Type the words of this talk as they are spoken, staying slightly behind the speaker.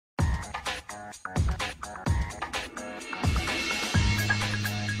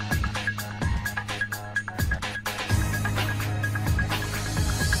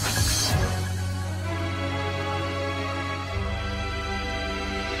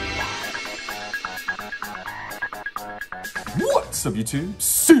What's up, YouTube?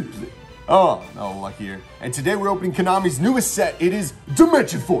 SimplyUnlucky here. And today we're opening Konami's newest set. It is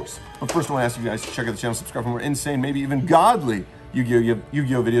Dimension Force. But first I want to ask you guys to check out the channel, subscribe for more insane, maybe even godly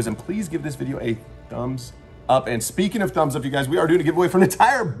Yu-Gi-Oh videos. And please give this video a thumbs up. And speaking of thumbs up, you guys, we are doing a giveaway for an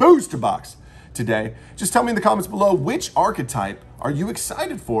entire booster box today. Just tell me in the comments below, which archetype are you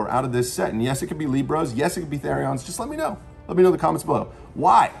excited for out of this set? And yes, it could be Libras. Yes, it could be Therions. Just let me know. Let me know in the comments below.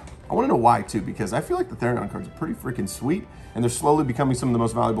 Why? I want to know why too, because I feel like the Therion cards are pretty freaking sweet, and they're slowly becoming some of the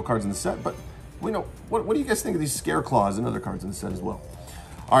most valuable cards in the set. But we know, what do you guys think of these Scare Claws and other cards in the set as well?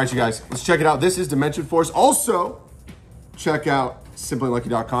 All right, you guys, let's check it out. This is Dimension Force. Also, check out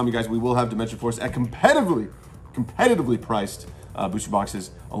SimplyUnlucky.com. You guys, we will have Dimension Force at competitively priced booster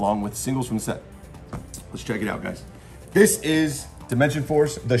boxes along with singles from the set. Let's check it out, guys. This is Dimension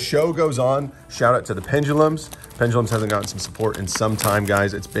Force. The show goes on. Shout out to the Pendulums. Pendulums hasn't gotten some support in some time,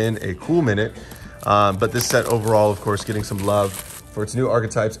 guys. It's been a cool minute. But this set overall, of course, getting some love for its new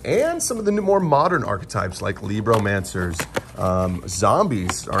archetypes and some of the new, more modern archetypes like Libromancers.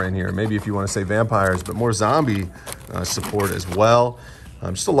 Zombies are in here. Maybe if you want to say vampires, but more zombie support as well.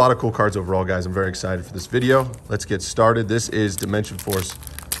 Just a lot of cool cards overall, guys. I'm very excited for this video. Let's get started. This is Dimension Force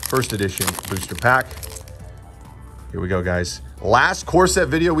First Edition Booster Pack. Here we go, guys. Last core set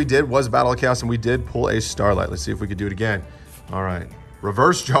video we did was Battle of Chaos, and we did pull a Starlight. Let's see if we could do it again. All right.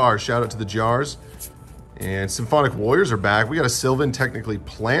 Reverse Jars. Shout out to the Jars. And Symphonic Warriors are back. We got a Sylvan, technically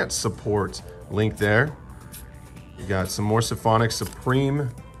plant support link there. We got some more Symphonic Supreme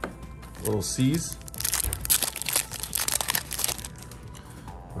little C's.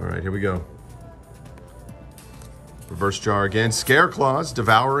 All right, here we go. Reverse Jar again. Scare Claws,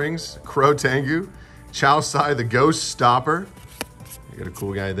 Devourings, Crow Tengu, Chow Sai, the Ghost Stopper. You got a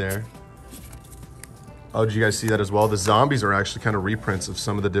cool guy there. Oh, did you guys see that as well? The zombies are actually kind of reprints of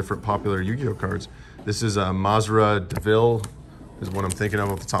some of the different popular Yu-Gi-Oh cards. This is Mazra Deville is what I'm thinking of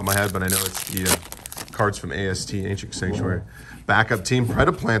off the top of my head, but I know it's the cards from AST, Ancient Sanctuary. Backup team,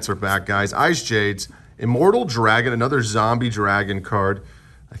 Predaplants are back, guys. Ice Jades, Immortal Dragon, another zombie dragon card.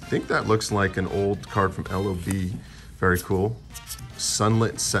 I think that looks like an old card from LOB. Very cool.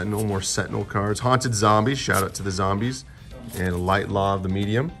 Sunlit Sentinel, more Sentinel cards. Haunted Zombies, shout out to the zombies. And Light Law of the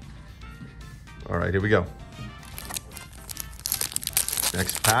Medium. All right, here we go.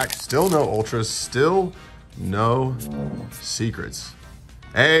 Next pack, still no Ultras, still no Secrets.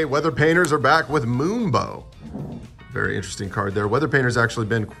 Hey, Weather Painters are back with Moonbow. Very interesting card there. Weather Painters actually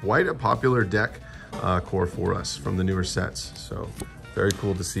been quite a popular deck core for us from the newer sets. So very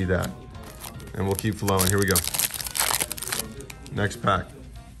cool to see that. And we'll keep flowing, here we go. Next pack.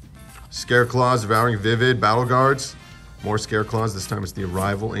 Scare Claws, Devouring Vivid, Battle Guards. More Scare Claws, this time it's the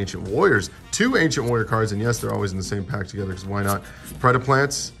Arrival, Ancient Warriors. 2 Ancient Warrior cards, and yes, they're always in the same pack together, because why not?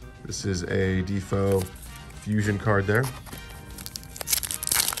 Predaplants, this is a Defo fusion card there.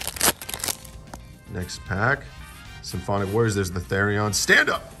 Next pack, Symphonic Warriors, there's the Therion. Stand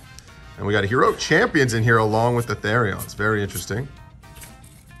up! And we got a Heroic Champions in here along with the Therions. Very interesting.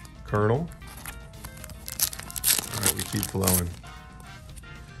 Colonel. All right, we keep flowing.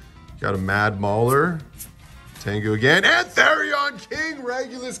 Got a Mad Mauler. Tengu again, and Therion King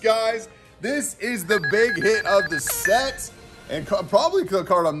Regulus, guys. This is the big hit of the set, and probably the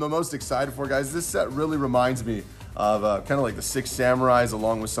card I'm the most excited for, guys. This set really reminds me of kind of like the 6 Samurais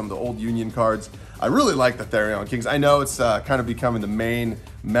along with some of the old Union cards. I really like the Therion Kings. I know it's kind of becoming the main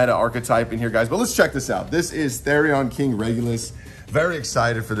meta archetype in here, guys, but let's check this out. This is Therion King Regulus. Very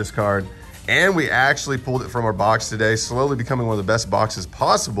excited for this card, and we actually pulled it from our box today, slowly becoming one of the best boxes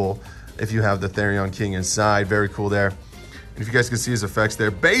possible if you have the Therion King inside. Very cool there. And if you guys can see his effects there,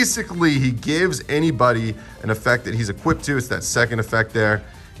 basically he gives anybody an effect that he's equipped to. It's that second effect there,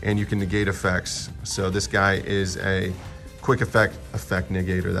 and you can negate effects. So this guy is a quick effect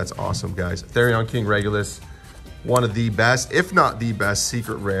negator. That's awesome, guys. Therion King Regulus, one of the best, if not the best,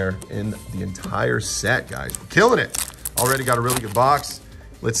 secret rare in the entire set, guys. We're killing it. Already got a really good box.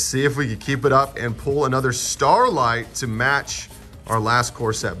 Let's see if we can keep it up and pull another Starlight to match our last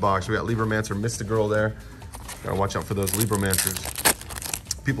core set box. We got Libromancer, Mystigirl there. Gotta watch out for those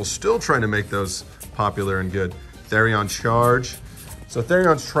Libromancers. People still trying to make those popular and good. Therion Charge. So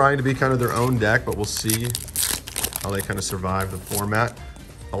Therion's trying to be kind of their own deck, but we'll see how they kind of survive the format.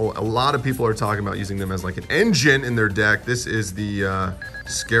 A lot of people are talking about using them as like an engine in their deck. This is the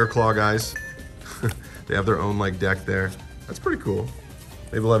Scareclaw guys. They have their own like deck there. That's pretty cool.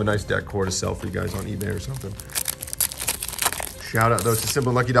 Maybe we'll have a nice deck core to sell for you guys on eBay or something. Shout out though to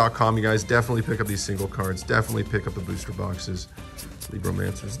SimplyUnlucky.com. You guys definitely pick up these single cards. Definitely pick up the booster boxes.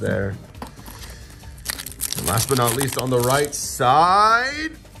 Libromancers there. And last but not least, on the right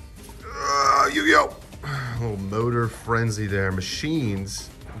side, Yu-Gi-Oh! little motor frenzy there. Machines,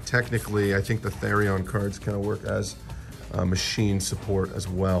 technically, I think the Therion cards kind of work as machine support as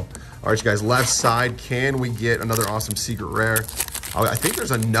well. All right, you guys, left side, can we get another awesome secret rare? I think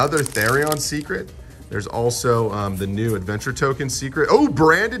there's another Therion secret. There's also the new adventure token secret. Oh,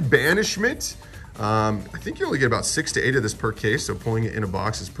 branded banishment. I think you only get about 6 to 8 of this per case, so pulling it in a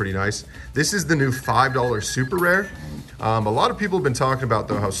box is pretty nice. This is the new $5 super rare. A lot of people have been talking about,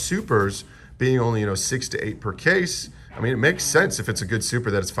 though, how supers being only, 6 to 8 per case. I mean, it makes sense if it's a good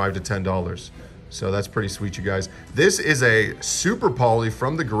super that it's $5 to $10. So that's pretty sweet, you guys. This is a super poly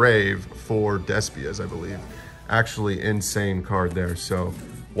from the grave for Despias, I believe. Actually, insane card there. So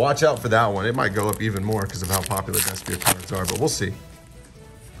watch out for that one. It might go up even more because of how popular Despia cards are, but we'll see.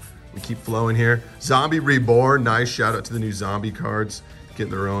 We keep flowing here. Zombie Reborn, nice. Shout out to the new zombie cards.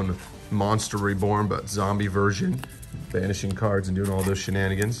 Getting their own Monster Reborn, but zombie version. Banishing cards and doing all those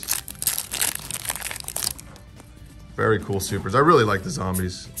shenanigans. Very cool supers. I really like the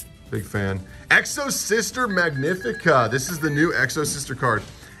zombies. Big fan. Exo Sister Magnifica. This is the new Exo Sister card.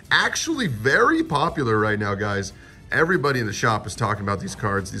 Actually very popular right now, guys. Everybody in the shop is talking about these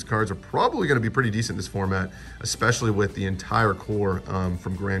cards. These cards are probably going to be pretty decent in this format, especially with the entire core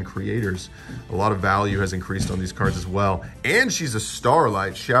from Grand Creators. A lot of value has increased on these cards as well. And she's a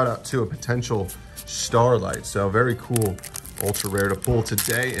Starlight. Shout out to a potential Starlight. So very cool, ultra rare to pull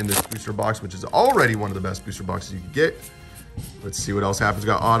today in this booster box, which is already one of the best booster boxes you can get. Let's see what else happens. We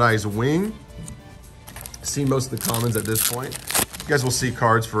got Odd Eyes Wing. Seen most of the commons at this point. You guys will see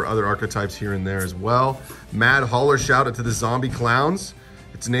cards for other archetypes here and there as well. Mad Hauler, shout out to the Zombie Clowns.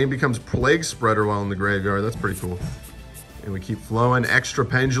 Its name becomes Plague Spreader while in the graveyard. That's pretty cool. And we keep flowing. Extra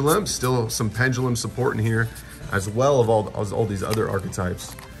Pendulum. Still some Pendulum support in here, as well as all these other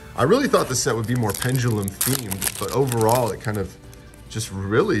archetypes. I really thought this set would be more Pendulum themed, but overall it kind of just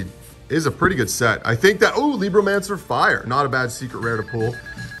really is a pretty good set. I think that, oh, Libromancer Fire. Not a bad secret rare to pull.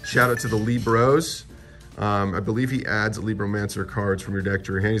 Shout out to the Libros. I believe he adds Libromancer cards from your deck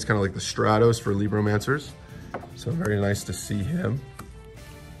to your hand. He's kind of like the Stratos for Libromancers. So very nice to see him.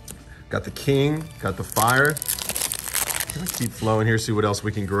 Got the King, got the Fire. Gonna keep flowing here, see what else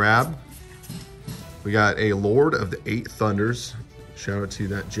we can grab. We got a Lord of the Eight Thunders. Shout out to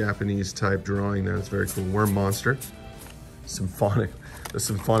that Japanese type drawing there. That's very cool. Worm Monster. Symphonic. The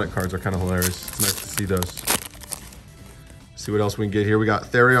Symphonic cards are kind of hilarious. It's nice to see those. See what else we can get here. We got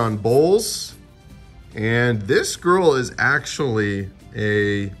Therion Bowls. And this girl is actually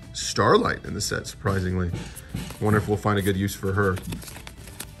a Starlight in the set, surprisingly. Wonder if we'll find a good use for her.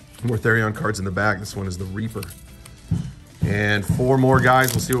 More Therion cards in the back. This one is the Reaper. And 4 more,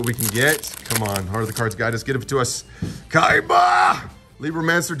 guys. We'll see what we can get. Come on, Heart of the Cards guide us. Get it to us. KAIBA!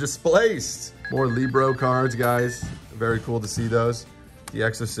 Libromancer Displaced. More Libro cards, guys. Very cool to see those. The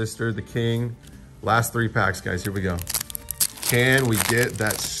Exo Sister, the King. Last 3 packs, guys. Here we go. Can we get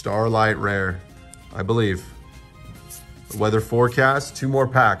that Starlight rare? I believe. The weather forecast, 2 more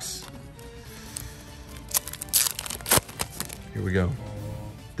packs. Here we go.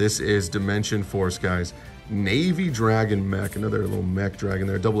 This is Dimension Force, guys. Navy Dragon Mech, another little mech dragon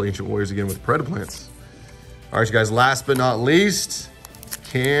there. Double Ancient Warriors again with Predaplants. All right, you guys, last but not least,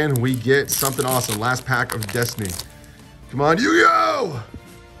 can we get something awesome? Last pack of Destiny. Come on, Yu-Gi-Oh!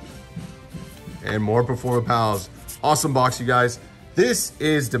 And more Performa Pals. Awesome box, you guys. This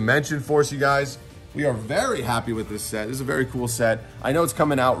is Dimension Force, you guys. We are very happy with this set. This is a very cool set. I know it's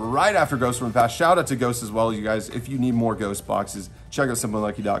coming out right after Ghost from the Past. Shout out to Ghost as well, you guys. If you need more Ghost boxes, check out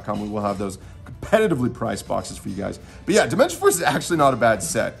SimplyUnlucky.com. We will have those competitively priced boxes for you guys. But yeah, Dimension Force is actually not a bad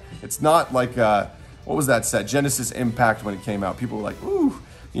set. It's not like, what was that set? Genesis Impact when it came out. People were like, ooh,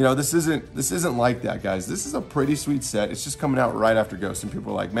 this isn't like that, guys. This is a pretty sweet set. It's just coming out right after Ghost. And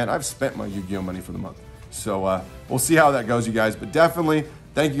people are like, man, I've spent my Yu-Gi-Oh money for the month. So we'll see how that goes, you guys. But definitely,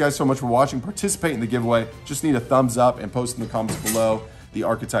 thank you guys so much for watching. Participate in the giveaway. Just need a thumbs up and post in the comments below the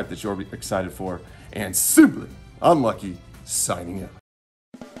archetype that you're excited for. And Simply Unlucky signing out.